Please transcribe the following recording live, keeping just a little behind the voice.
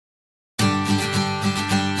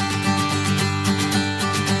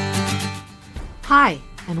Hi,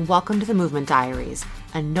 and welcome to the Movement Diaries,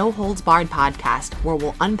 a no-holds-barred podcast where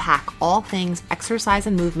we'll unpack all things exercise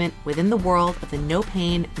and movement within the world of the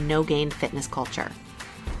no-pain, no-gain fitness culture.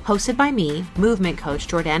 Hosted by me, movement coach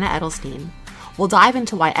Jordana Edelstein, we'll dive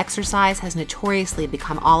into why exercise has notoriously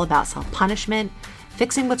become all about self-punishment,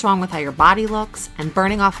 fixing what's wrong with how your body looks, and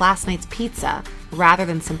burning off last night's pizza, rather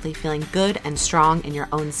than simply feeling good and strong in your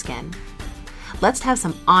own skin. Let's have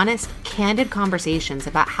some honest, candid conversations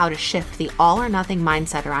about how to shift the all-or-nothing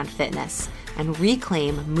mindset around fitness and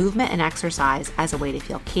reclaim movement and exercise as a way to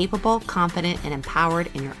feel capable, confident, and empowered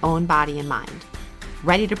in your own body and mind.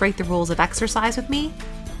 Ready to break the rules of exercise with me?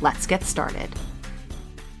 Let's get started.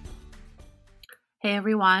 Hey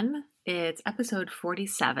everyone, it's episode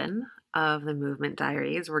 47 of the Movement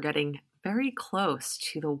Diaries. We're getting very close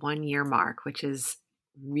to the 1-year mark, which is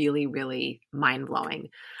really, really mind-blowing.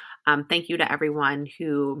 Thank you to everyone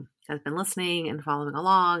who has been listening and following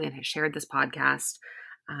along and has shared this podcast.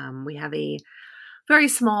 We have a very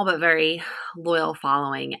small but very loyal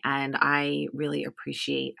following, and I really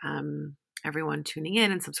appreciate everyone tuning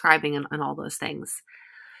in and subscribing and all those things.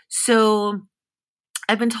 So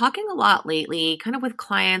I've been talking a lot lately, kind of with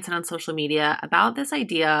clients and on social media, about this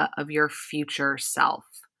idea of your future self.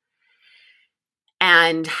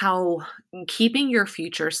 And how keeping your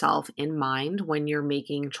future self in mind when you're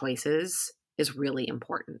making choices is really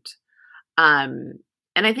important. And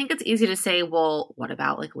I think it's easy to say, well, what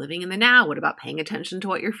about like living in the now? What about paying attention to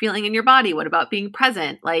what you're feeling in your body? What about being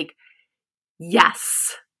present? Like,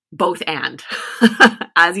 yes, both and.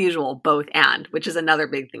 As usual, both and, which is another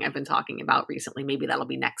big thing I've been talking about recently. Maybe that'll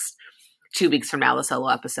be next 2 weeks from now, the solo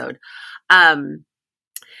episode.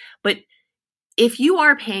 But if you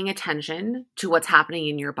are paying attention to what's happening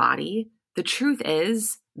in your body, the truth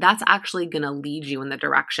is that's actually going to lead you in the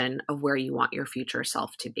direction of where you want your future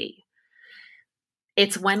self to be.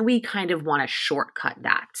 It's when we kind of want to shortcut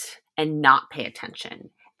that and not pay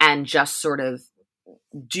attention and just sort of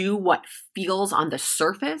do what feels on the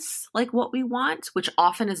surface like what we want, which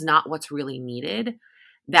often is not what's really needed,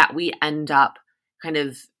 that we end up kind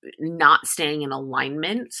of not staying in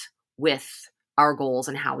alignment with our goals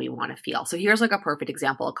and how we want to feel. So here's like a perfect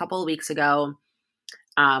example. A couple of weeks ago,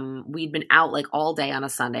 we'd been out like all day on a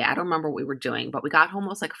Sunday. I don't remember what we were doing, but we got home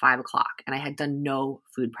almost like 5 o'clock and I had done no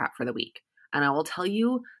food prep for the week. And I will tell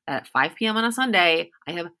you that at 5 p.m. on a Sunday,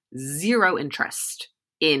 I have zero interest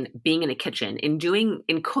in being in a kitchen, in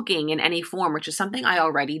cooking in any form, which is something I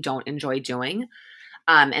already don't enjoy doing.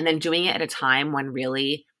 And then doing it at a time when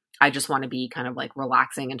really I just want to be kind of like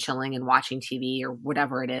relaxing and chilling and watching TV or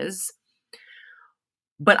whatever it is.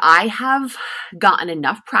 But I have gotten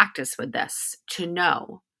enough practice with this to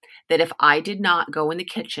know that if I did not go in the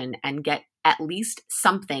kitchen and get at least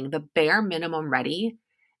something, the bare minimum ready,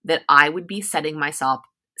 that I would be setting myself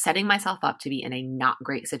up to be in a not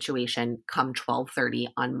great situation come 12:30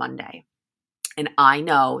 on Monday. And I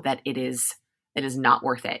know that it is not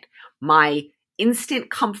worth it. My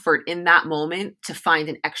instant comfort in that moment to find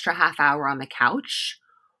an extra half hour on the couch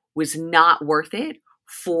was not worth it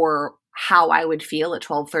for how I would feel at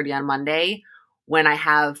 12:30 on Monday when I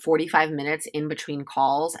have 45 minutes in between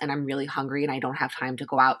calls and I'm really hungry and I don't have time to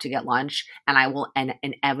go out to get lunch, and I will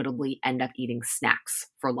inevitably end up eating snacks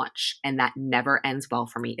for lunch. And that never ends well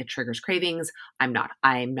for me. It triggers cravings. I'm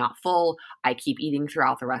not full. I keep eating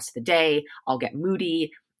throughout the rest of the day. I'll get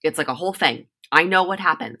moody. It's like a whole thing. I know what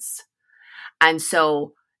happens. And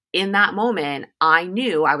so in that moment, I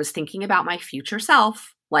knew I was thinking about my future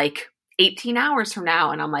self like 18 hours from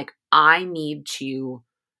now. And I'm like, I need to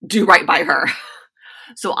do right by her.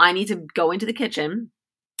 So I need to go into the kitchen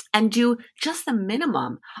and do just the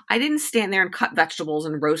minimum. I didn't stand there and cut vegetables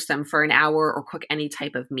and roast them for an hour or cook any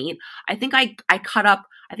type of meat. I think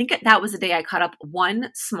that was the day I cut up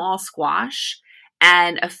one small squash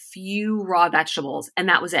and a few raw vegetables, and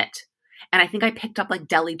that was it. And I think I picked up like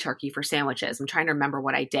deli turkey for sandwiches. I'm trying to remember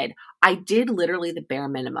what I did. I did literally the bare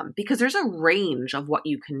minimum because there's a range of what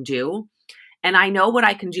you can do. And I know what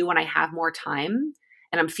I can do when I have more time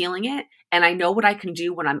and I'm feeling it. And I know what I can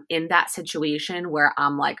do when I'm in that situation where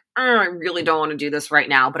I'm like, I really don't want to do this right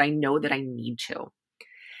now, but I know that I need to.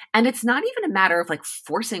 And it's not even a matter of like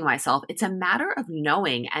forcing myself. It's a matter of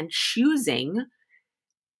knowing and choosing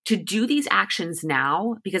to do these actions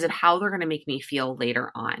now because of how they're going to make me feel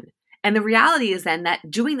later on. And the reality is then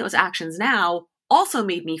that doing those actions now also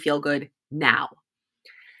made me feel good now.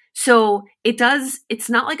 So it's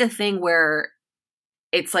not like a thing where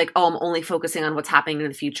it's like, oh, I'm only focusing on what's happening in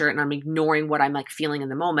the future and I'm ignoring what I'm like feeling in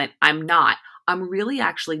the moment. I'm not. I'm really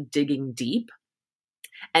actually digging deep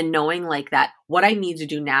and knowing like that what I need to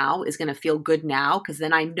do now is going to feel good now, because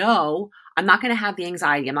then I know I'm not going to have the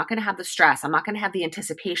anxiety. I'm not going to have the stress. I'm not going to have the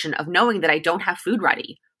anticipation of knowing that I don't have food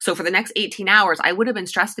ready. So for the next 18 hours, I would have been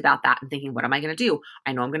stressed about that and thinking, what am I going to do?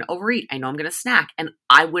 I know I'm going to overeat. I know I'm going to snack. And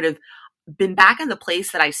I would have been back in the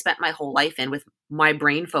place that I spent my whole life in, with my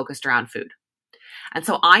brain focused around food. And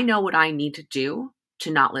so I know what I need to do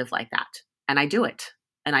to not live like that. And I do it.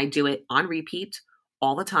 And I do it on repeat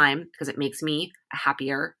all the time, because it makes me a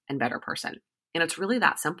happier and better person. And it's really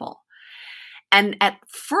that simple. And at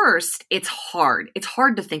first, it's hard. It's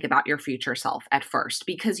hard to think about your future self at first,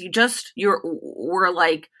 because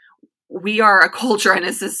we are a culture and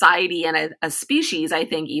a society and a species, I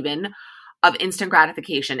think, even of instant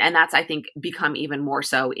gratification. And that's, I think, become even more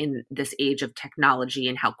so in this age of technology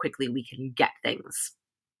and how quickly we can get things.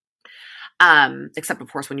 Except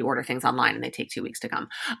of course, when you order things online and they take 2 weeks to come.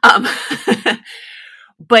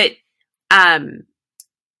 But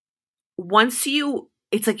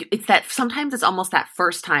it's that sometimes it's almost that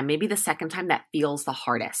first time, maybe the second time, that feels the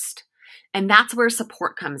hardest. And that's where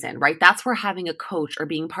support comes in, right? That's where having a coach or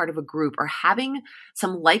being part of a group or having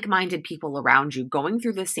some like-minded people around you going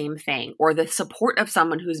through the same thing, or the support of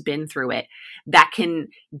someone who's been through it, that can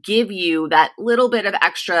give you that little bit of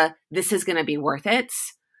extra, this is going to be worth it.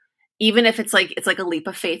 Even if it's like a leap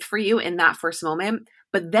of faith for you in that first moment,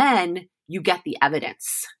 but then you get the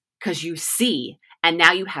evidence because you see, and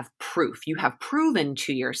now you have proof. You have proven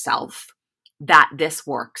to yourself that this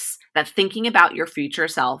works, that thinking about your future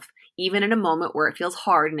self, even in a moment where it feels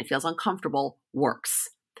hard and it feels uncomfortable, works.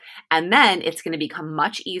 And then it's going to become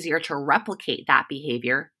much easier to replicate that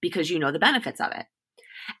behavior because you know the benefits of it.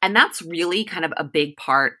 And that's really kind of a big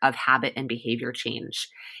part of habit and behavior change,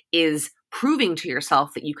 is proving to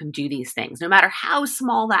yourself that you can do these things, no matter how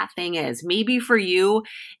small that thing is. Maybe for you,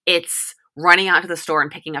 it's running out to the store and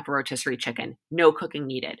picking up a rotisserie chicken, no cooking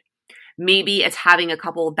needed. Maybe it's having a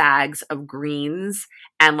couple of bags of greens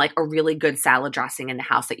and like a really good salad dressing in the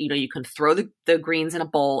house that, you can throw the greens in a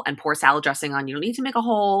bowl and pour salad dressing on. You don't need to make a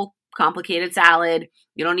whole complicated salad.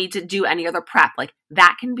 You don't need to do any other prep. Like,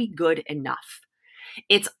 that can be good enough.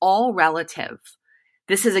 It's all relative.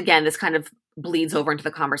 This kind of bleeds over into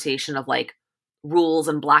the conversation of like rules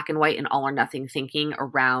and black and white and all or nothing thinking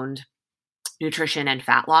around nutrition and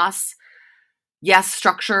fat loss. Yes,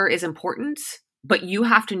 structure is important, but you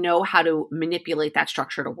have to know how to manipulate that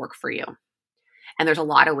structure to work for you. And there's a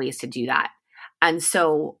lot of ways to do that. And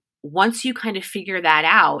so once you kind of figure that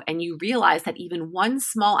out and you realize that even one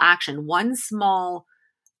small action, one small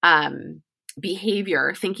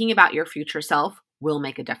behavior, thinking about your future self, will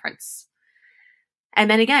make a difference. And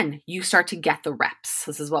then again, you start to get the reps.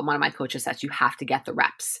 This is what one of my coaches says. You have to get the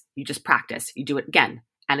reps. You just practice. You do it again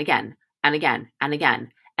and again and again and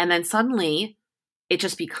again. And then suddenly it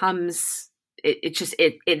just becomes, it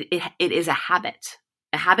is a habit.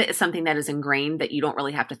 A habit is something that is ingrained that you don't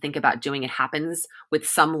really have to think about doing. It happens with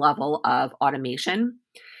some level of automation.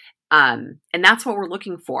 And that's what we're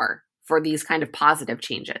looking for these kind of positive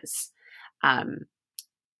changes.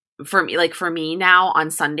 For me now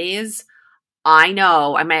on Sundays, I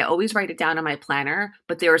know I might always write it down on my planner,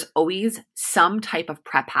 but there's always some type of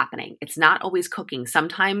prep happening. It's not always cooking.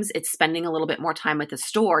 Sometimes it's spending a little bit more time at the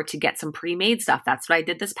store to get some pre-made stuff. That's what I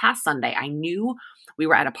did this past Sunday. I knew we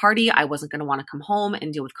were at a party. I wasn't going to want to come home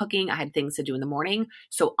and deal with cooking. I had things to do in the morning.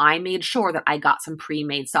 So I made sure that I got some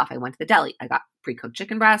pre-made stuff. I went to the deli. I got pre-cooked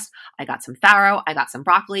chicken breast. I got some farro. I got some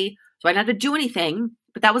broccoli. So I didn't have to do anything,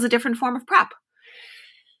 but that was a different form of prep.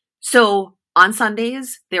 So on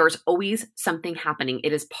Sundays, there is always something happening.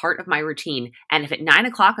 It is part of my routine. And if at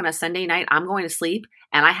 9:00 on a Sunday night, I'm going to sleep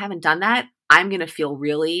and I haven't done that, I'm going to feel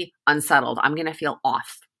really unsettled. I'm going to feel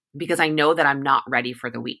off because I know that I'm not ready for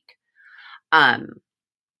the week. And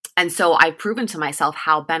so I've proven to myself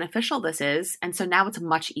how beneficial this is. And so now it's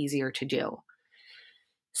much easier to do.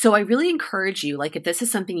 So I really encourage you, like if this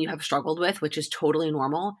is something you have struggled with, which is totally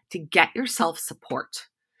normal, to get yourself support.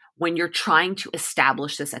 When you're trying to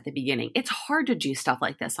establish this at the beginning, it's hard to do stuff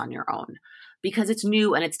like this on your own because it's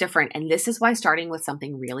new and it's different. And this is why starting with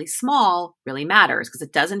something really small really matters, because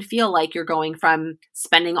it doesn't feel like you're going from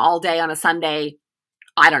spending all day on a Sunday,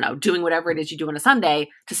 I don't know, doing whatever it is you do on a Sunday,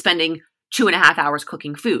 to spending 2.5 hours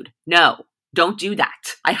cooking food. No, don't do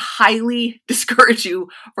that. I highly discourage you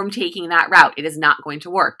from taking that route. It is not going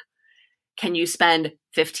to work. Can you spend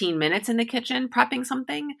 15 minutes in the kitchen prepping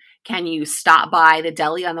something? Can you stop by the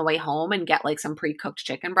deli on the way home and get like some pre-cooked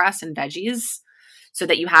chicken breasts and veggies so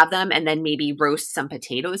that you have them, and then maybe roast some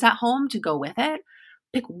potatoes at home to go with it?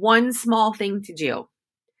 Pick one small thing to do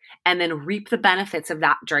and then reap the benefits of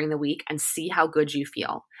that during the week and see how good you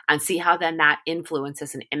feel and see how then that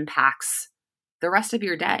influences and impacts the rest of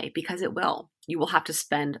your day, because it will. You will have to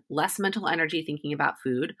spend less mental energy thinking about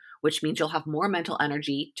food, which means you'll have more mental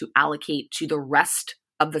energy to allocate to the rest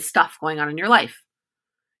of the stuff going on in your life.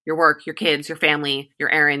 Your work, your kids, your family, your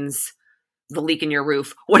errands, the leak in your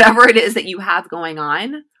roof, whatever it is that you have going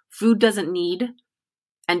on, food doesn't need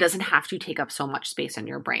and doesn't have to take up so much space in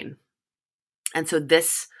your brain. And so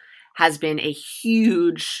this has been a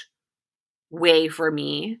huge way for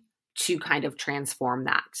me to kind of transform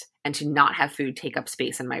that and to not have food take up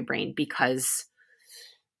space in my brain, because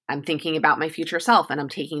I'm thinking about my future self and I'm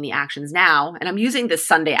taking the actions now. And I'm using this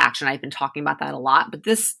Sunday action. I've been talking about that a lot, but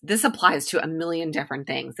this applies to a million different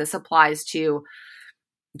things. This applies to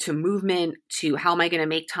movement, to how am I going to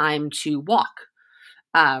make time to walk,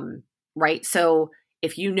 right? So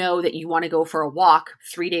if you know that you want to go for a walk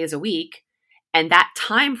 3 days a week, and that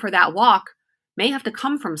time for that walk may have to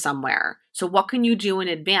come from somewhere. So what can you do in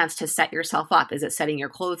advance to set yourself up? Is it setting your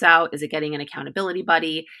clothes out? Is it getting an accountability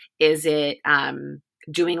buddy? Is it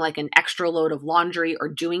doing like an extra load of laundry or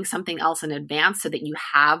doing something else in advance so that you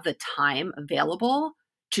have the time available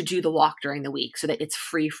to do the walk during the week, so that it's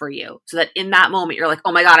free for you? So that in that moment, you're like,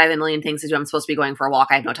 oh my God, I have a million things to do. I'm supposed to be going for a walk.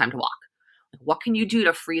 I have no time to walk. What can you do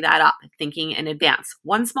to free that up? Thinking in advance.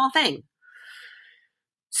 One small thing.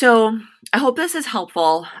 So I hope this is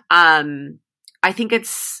helpful. I think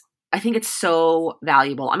it's so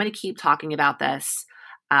valuable. I'm going to keep talking about this.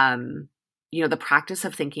 The practice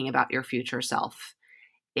of thinking about your future self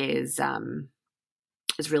is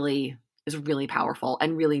really powerful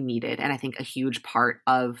and really needed. And I think a huge part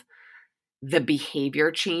of the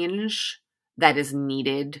behavior change that is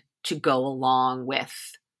needed to go along with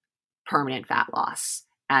permanent fat loss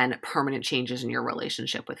and permanent changes in your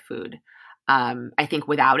relationship with food. I think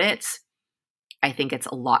without it, I think it's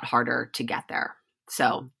a lot harder to get there.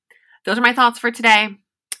 So those are my thoughts for today.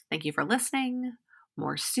 Thank you for listening.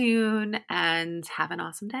 More soon, and have an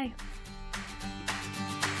awesome day.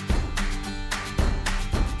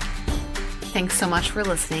 Thanks so much for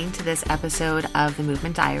listening to this episode of The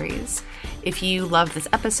Movement Diaries. If you love this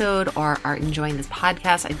episode or are enjoying this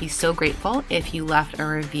podcast, I'd be so grateful if you left a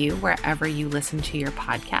review wherever you listen to your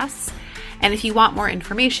podcasts. And if you want more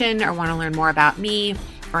information or want to learn more about me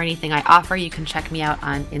or anything I offer, you can check me out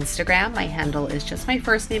on Instagram. My handle is just my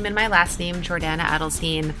first name and my last name, Jordana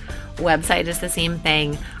Adelstein. Website is the same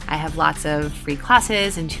thing. I have lots of free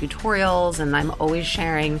classes and tutorials, and I'm always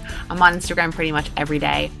sharing. I'm on Instagram pretty much every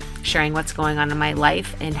day, sharing what's going on in my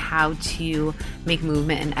life and how to make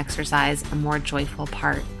movement and exercise a more joyful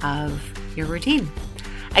part of your routine.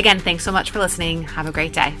 Again, thanks so much for listening. Have a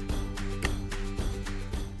great day.